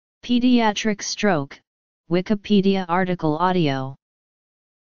Pediatric stroke, Wikipedia article audio.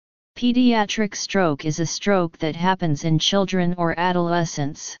 Pediatric stroke is a stroke that happens in children or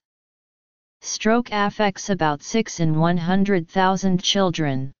adolescents. Stroke affects about 6 in 100,000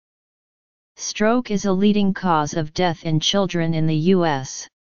 children. Stroke is a leading cause of death in children in the U.S.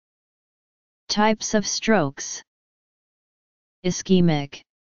 Types of strokes: ischemic,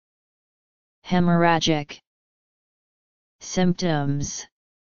 hemorrhagic. Symptoms.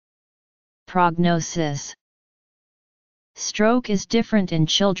 Prognosis. Stroke is different in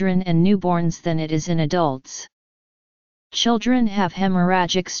children and newborns than it is in adults. Children have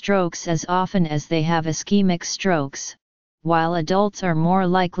hemorrhagic strokes as often as they have ischemic strokes, while adults are more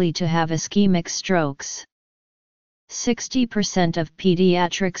likely to have ischemic strokes. 60% of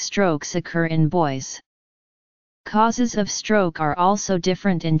pediatric strokes occur in boys. Causes of stroke are also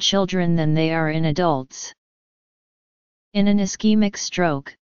different in children than they are in adults. In an ischemic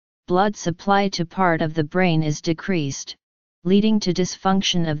stroke, blood supply to part of the brain is decreased, leading to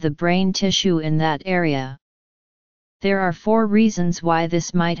dysfunction of the brain tissue in that area. There are 4 reasons why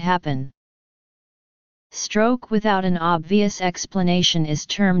this might happen. Stroke without an obvious explanation is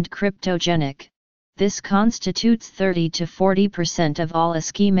termed cryptogenic. This constitutes 30 to 40% of all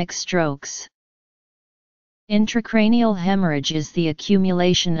ischemic strokes. Intracranial hemorrhage is the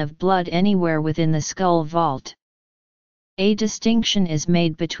accumulation of blood anywhere within the skull vault. A distinction is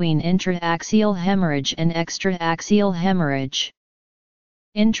made between intraaxial hemorrhage and extraaxial hemorrhage.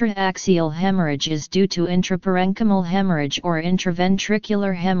 Intraaxial hemorrhage is due to intraparenchymal hemorrhage or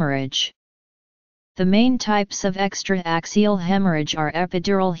intraventricular hemorrhage. The main types of extraaxial hemorrhage are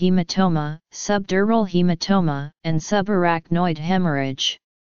epidural hematoma, subdural hematoma, and subarachnoid hemorrhage.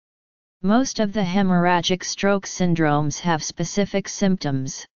 Most of the hemorrhagic stroke syndromes have specific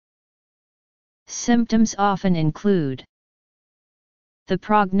symptoms. Symptoms often include: the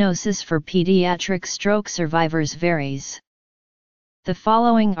prognosis for pediatric stroke survivors varies. The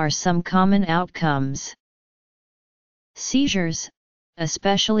following are some common outcomes: seizures,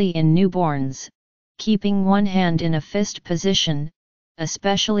 especially in newborns, keeping one hand in a fist position,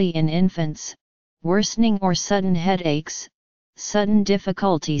 especially in infants, worsening or sudden headaches, sudden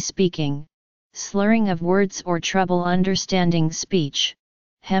difficulty speaking, slurring of words or trouble understanding speech,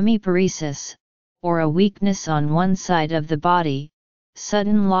 hemiparesis, or a weakness on one side of the body,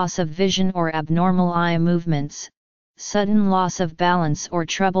 sudden loss of vision or abnormal eye movements, sudden loss of balance or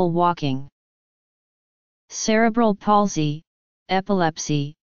trouble walking. Cerebral palsy,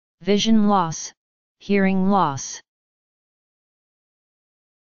 epilepsy, vision loss, hearing loss.